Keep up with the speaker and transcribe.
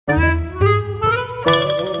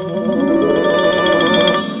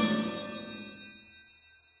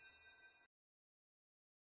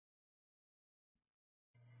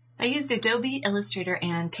I used Adobe Illustrator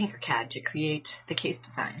and Tinkercad to create the case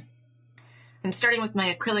design. I'm starting with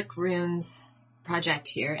my acrylic runes project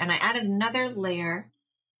here, and I added another layer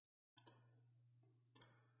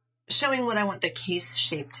showing what I want the case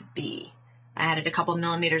shape to be. I added a couple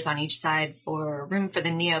millimeters on each side for room for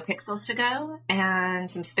the NeoPixels to go,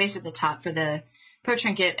 and some space at the top for the Pro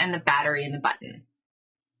Trinket and the battery and the button.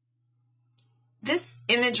 This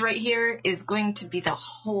image right here is going to be the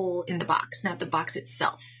hole in the box, not the box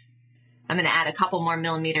itself. I'm going to add a couple more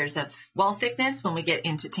millimeters of wall thickness when we get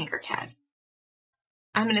into Tinkercad.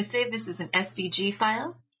 I'm going to save this as an SVG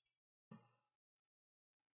file.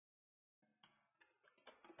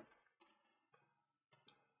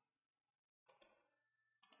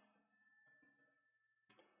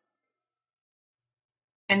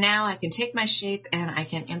 And now I can take my shape and I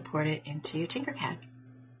can import it into Tinkercad.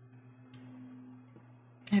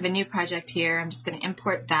 I have a new project here. I'm just going to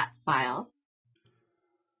import that file.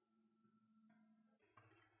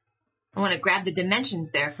 I want to grab the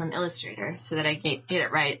dimensions there from Illustrator so that I get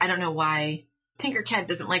it right. I don't know why Tinkercad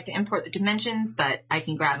doesn't like to import the dimensions, but I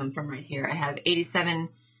can grab them from right here. I have 87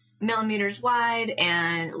 millimeters wide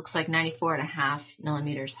and it looks like 94.5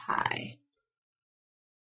 millimeters high.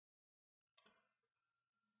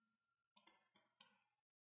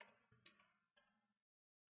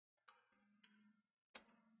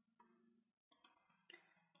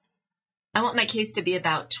 I want my case to be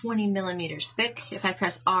about 20 millimeters thick. If I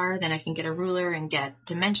press R, then I can get a ruler and get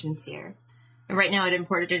dimensions here. And right now it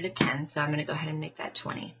imported it at 10, so I'm going to go ahead and make that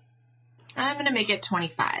 20. I'm going to make it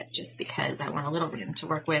 25 just because I want a little room to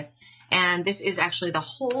work with. And this is actually the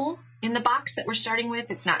hole in the box that we're starting with.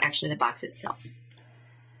 It's not actually the box itself.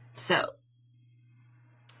 So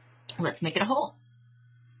let's make it a hole.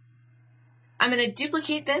 I'm going to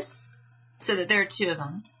duplicate this so that there are two of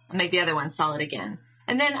them. I'll make the other one solid again.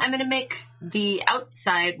 And then I'm going to make the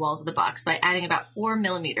outside walls of the box by adding about 4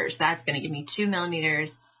 millimeters. That's going to give me 2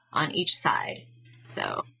 millimeters on each side.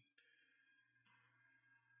 So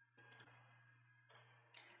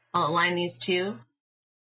I'll align these two.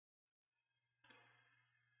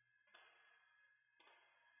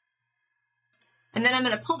 And then I'm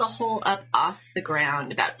going to pull the hole up off the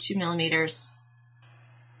ground about 2 millimeters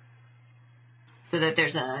so that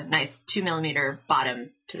there's a nice 2 millimeter bottom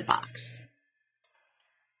to the box.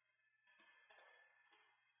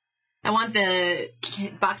 I want the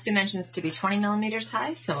box dimensions to be 20 millimeters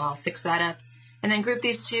high, so I'll fix that up. And then group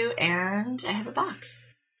these two, and I have a box.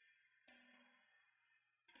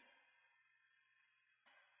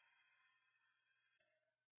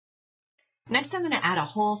 Next, I'm going to add a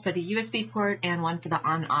hole for the USB port and one for the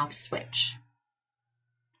on-off switch.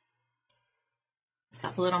 Let's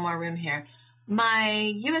have a little more room here.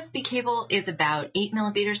 My USB cable is about 8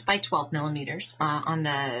 millimeters by 12 millimeters on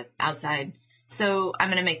the outside. So I'm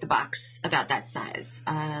going to make the box about that size.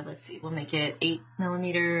 Let's see, we'll make it 8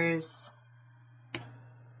 millimeters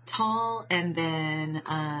tall and then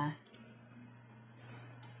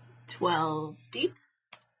 12 deep.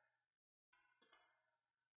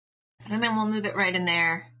 And then we'll move it right in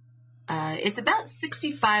there. It's about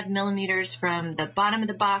 65 millimeters from the bottom of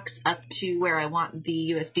the box up to where I want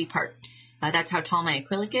the USB part. That's how tall my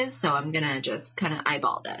acrylic is, so I'm going to just kind of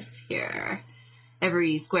eyeball this here.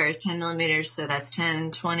 Every square is 10 millimeters, so that's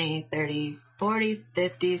 10, 20, 30, 40,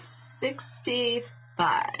 50, 65.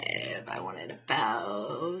 I want it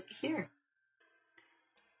about here.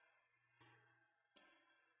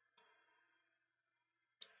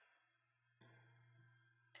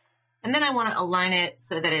 And then I want to align it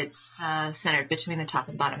so that it's centered between the top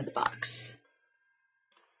and bottom of the box.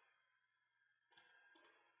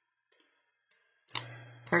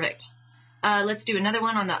 Perfect. Let's do another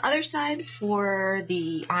one on the other side for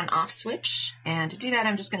the on-off switch. And to do that,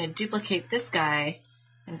 I'm just going to duplicate this guy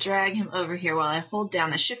and drag him over here while I hold down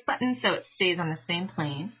the shift button so it stays on the same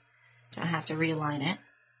plane. Don't have to realign it.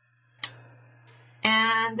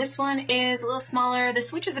 And this one is a little smaller. The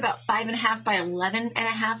switch is about 5.5 by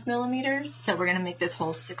 11.5 millimeters. So we're going to make this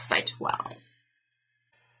hole 6 by 12.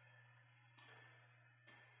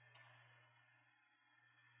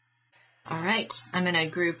 All right, I'm going to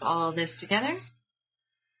group all this together.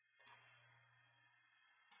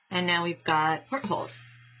 And now we've got portholes.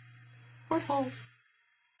 Portholes.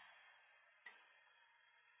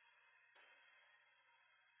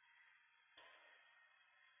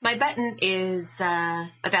 My button is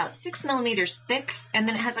about 6 millimeters thick, and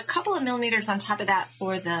then it has a couple of millimeters on top of that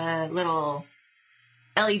for the little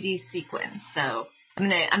LED sequence. So I'm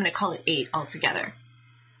gonna call it 8 altogether.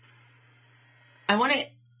 I want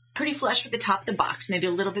it pretty flush with the top of the box, maybe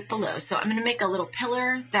a little bit below. So I'm going to make a little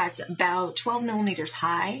pillar that's about 12 millimeters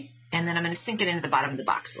high. and then I'm going to sink it into the bottom of the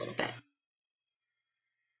box a little bit.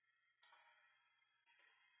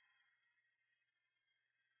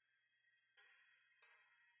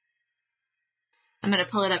 I'm going to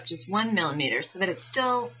pull it up just 1 millimeter so that it's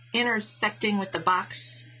still intersecting with the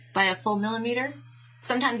box by a full millimeter.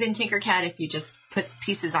 Sometimes in Tinkercad, if you just put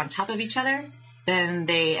pieces on top of each other, then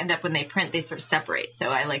they end up, when they print, they sort of separate. So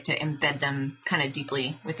I like to embed them kind of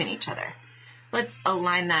deeply within each other. Let's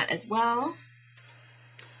align that as well.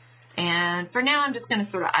 And for now, I'm just going to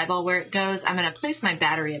sort of eyeball where it goes. I'm going to place my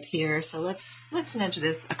battery up here. So let's nudge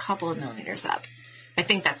this a couple of millimeters up. I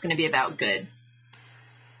think that's going to be about good.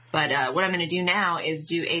 But what I'm going to do now is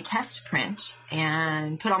do a test print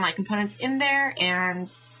and put all my components in there and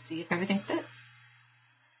see if everything fits.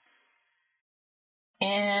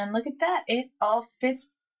 And look at that, it all fits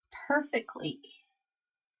perfectly.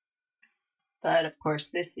 But of course,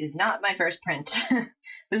 this is not my first print.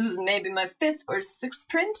 This is maybe my 5th or 6th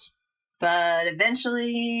print. But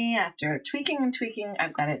eventually, after tweaking and tweaking,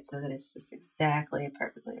 I've got it so that it's just exactly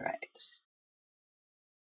perfectly right.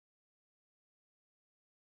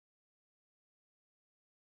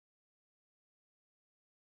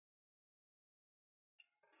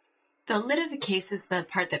 The lid of the case is the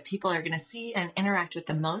part that people are going to see and interact with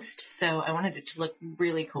the most, so I wanted it to look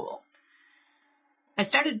really cool. I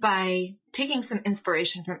started by taking some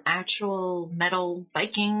inspiration from actual metal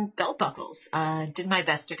Viking belt buckles. Did my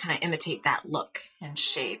best to kind of imitate that look and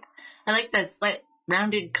shape. I like the slight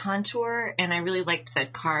rounded contour, and I really liked the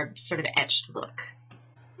carved, sort of etched look.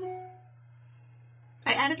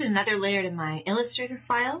 I added another layer to my Illustrator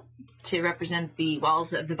file to represent the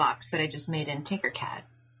walls of the box that I just made in Tinkercad.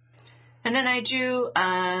 And then I drew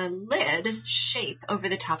a lid shape over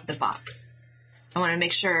the top of the box. I want to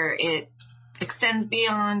make sure it extends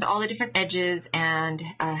beyond all the different edges and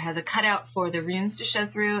has a cutout for the runes to show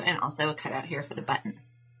through, and also a cutout here for the button.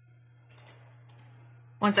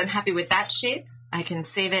 Once I'm happy with that shape, I can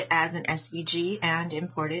save it as an SVG and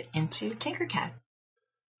import it into Tinkercad.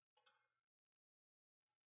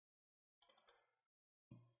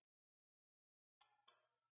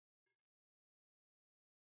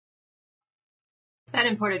 That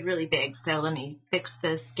imported really big, so let me fix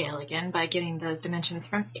the scale again by getting those dimensions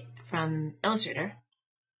from Illustrator.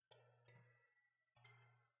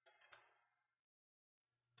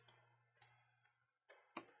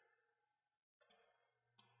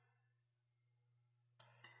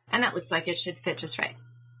 And that looks like it should fit just right.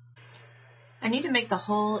 I need to make the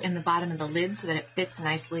hole in the bottom of the lid so that it fits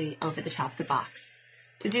nicely over the top of the box.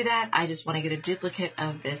 To do that, I just want to get a duplicate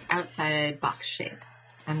of this outside box shape.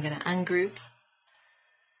 I'm going to ungroup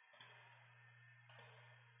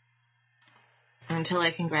until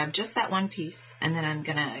I can grab just that one piece, and then I'm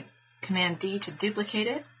going to Command D to duplicate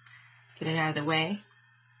it, get it out of the way,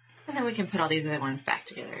 and then we can put all these other ones back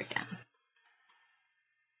together again.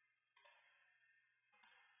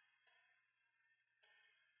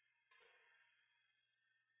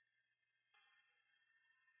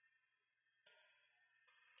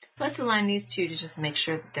 Let's align these two to just make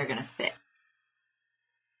sure that they're going to fit.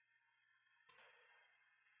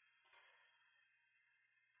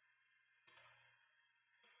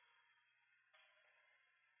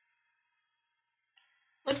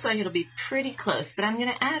 Looks like it'll be pretty close, but I'm going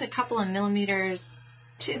to add a couple of millimeters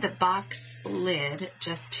to the box lid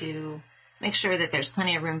just to make sure that there's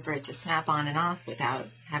plenty of room for it to snap on and off without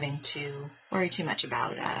having to worry too much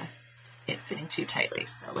about it fitting too tightly.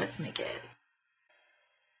 So let's make it.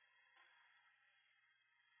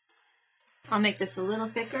 I'll make this a little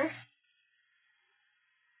thicker.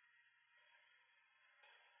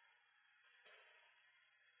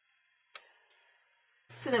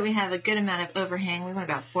 So that we have a good amount of overhang. We want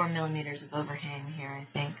about 4 millimeters of overhang here, I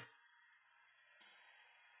think.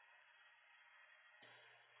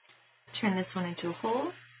 Turn this one into a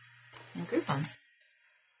hole and group them.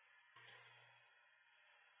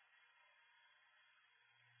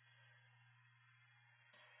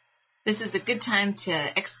 This is a good time to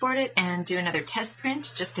export it and do another test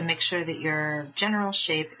print just to make sure that your general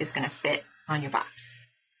shape is going to fit on your box.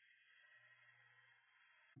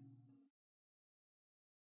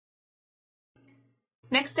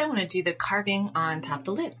 Next, I want to do the carving on top of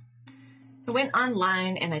the lid. I went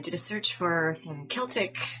online and I did a search for some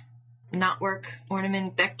Celtic knotwork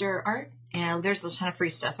ornament vector art, and there's a ton of free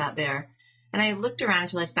stuff out there. And I looked around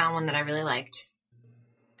until I found one that I really liked.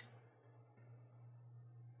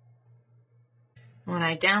 When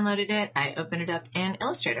I downloaded it, I opened it up in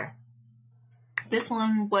Illustrator. This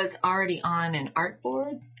one was already on an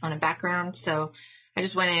artboard on a background, so I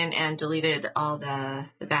just went in and deleted all the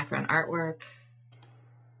background artwork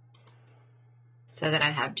so that I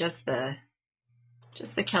have just the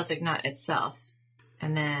just the Celtic knot itself,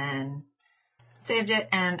 and then saved it,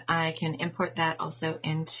 and I can import that also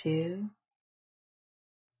into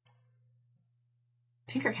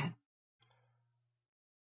Tinkercad.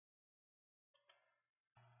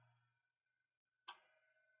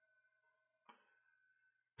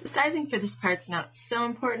 The sizing for this part's not so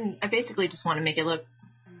important. I basically just want to make it look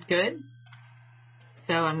good.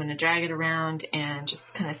 So I'm going to drag it around and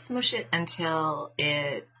just kind of smush it until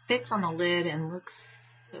it fits on the lid and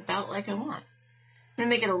looks about like I want. I'm going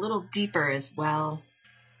to make it a little deeper as well.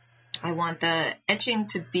 I want the etching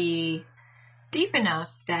to be deep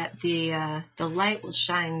enough that the light will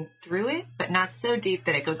shine through it, but not so deep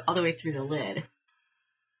that it goes all the way through the lid.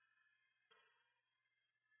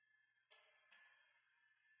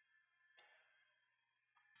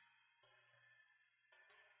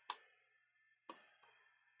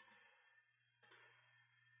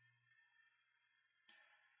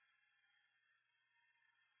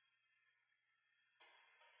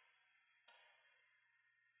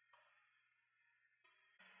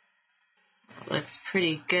 That looks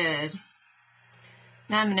pretty good.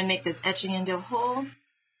 Now I'm going to make this etching into a hole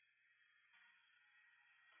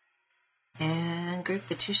and group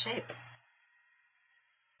the two shapes.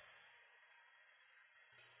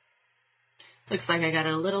 Looks like I got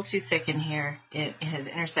it a little too thick in here. It has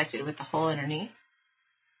intersected with the hole underneath.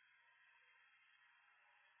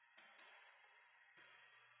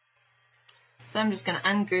 So I'm just going to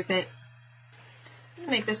ungroup it,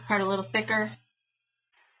 make this part a little thicker.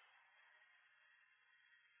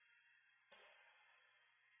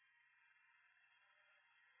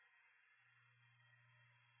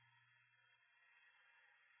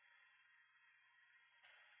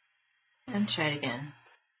 And try it again.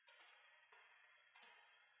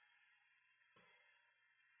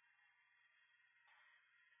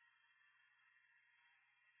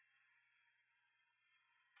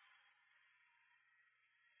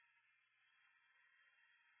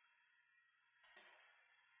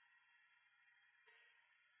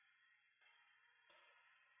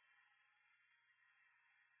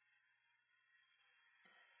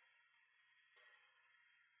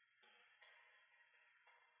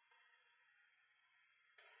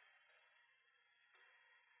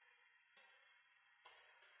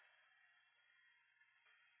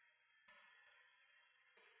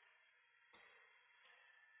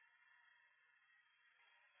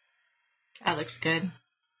 That looks good.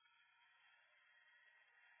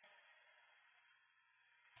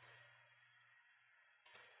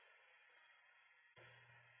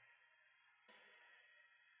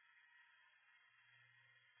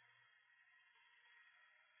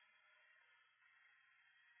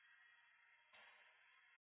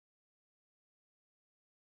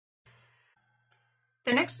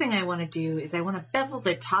 The next thing I want to do is I want to bevel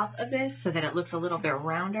the top of this so that it looks a little bit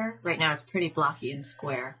rounder. Right now it's pretty blocky and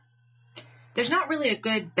square. There's not really a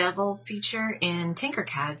good bevel feature in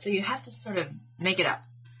Tinkercad, so you have to sort of make it up.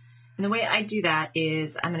 And the way I do that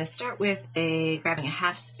is I'm going to start with grabbing a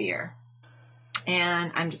half sphere,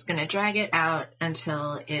 and I'm just going to drag it out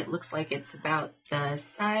until it looks like it's about the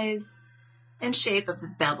size and shape of the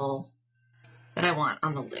bevel that I want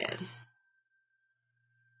on the lid.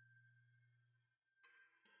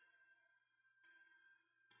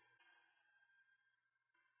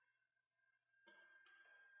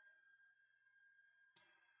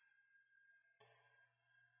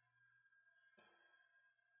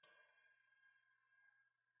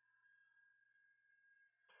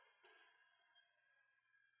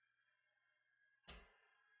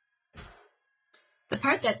 The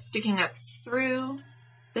part that's sticking up through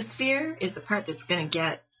the sphere is the part that's going to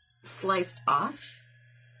get sliced off.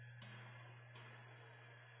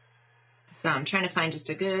 So I'm trying to find just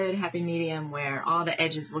a good happy medium where all the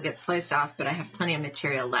edges will get sliced off, but I have plenty of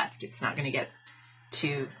material left. It's not going to get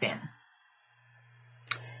too thin.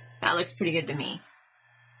 That looks pretty good to me.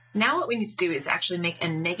 Now what we need to do is actually make a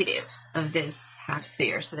negative of this half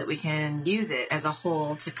sphere so that we can use it as a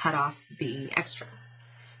whole to cut off the extra.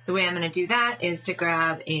 The way I'm going to do that is to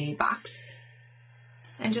grab a box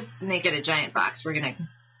and just make it a giant box. We're going to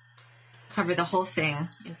cover the whole thing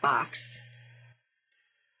in box.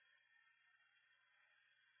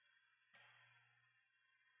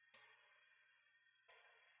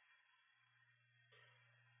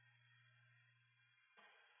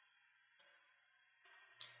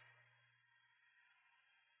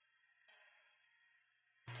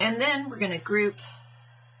 And then we're going to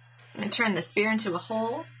I'm going to turn the sphere into a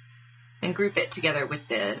hole and group it together with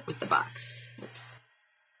the box. Oops.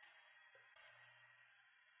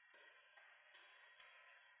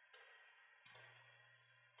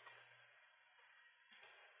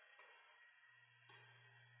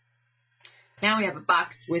 Now we have a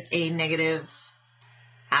box with a negative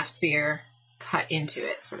half sphere cut into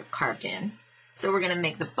it, sort of carved in. So we're going to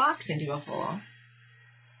make the box into a hole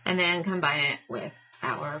and then combine it with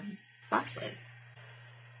our box lid.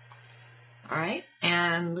 All right,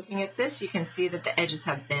 and looking at this, you can see that the edges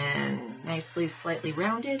have been nicely, slightly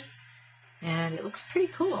rounded, and it looks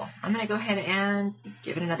pretty cool. I'm going to go ahead and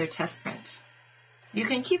give it another test print. You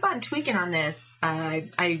can keep on tweaking on this.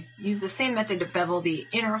 I use the same method to bevel the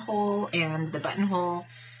inner hole and the buttonhole.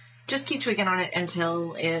 Just keep tweaking on it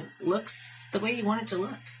until it looks the way you want it to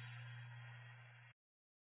look.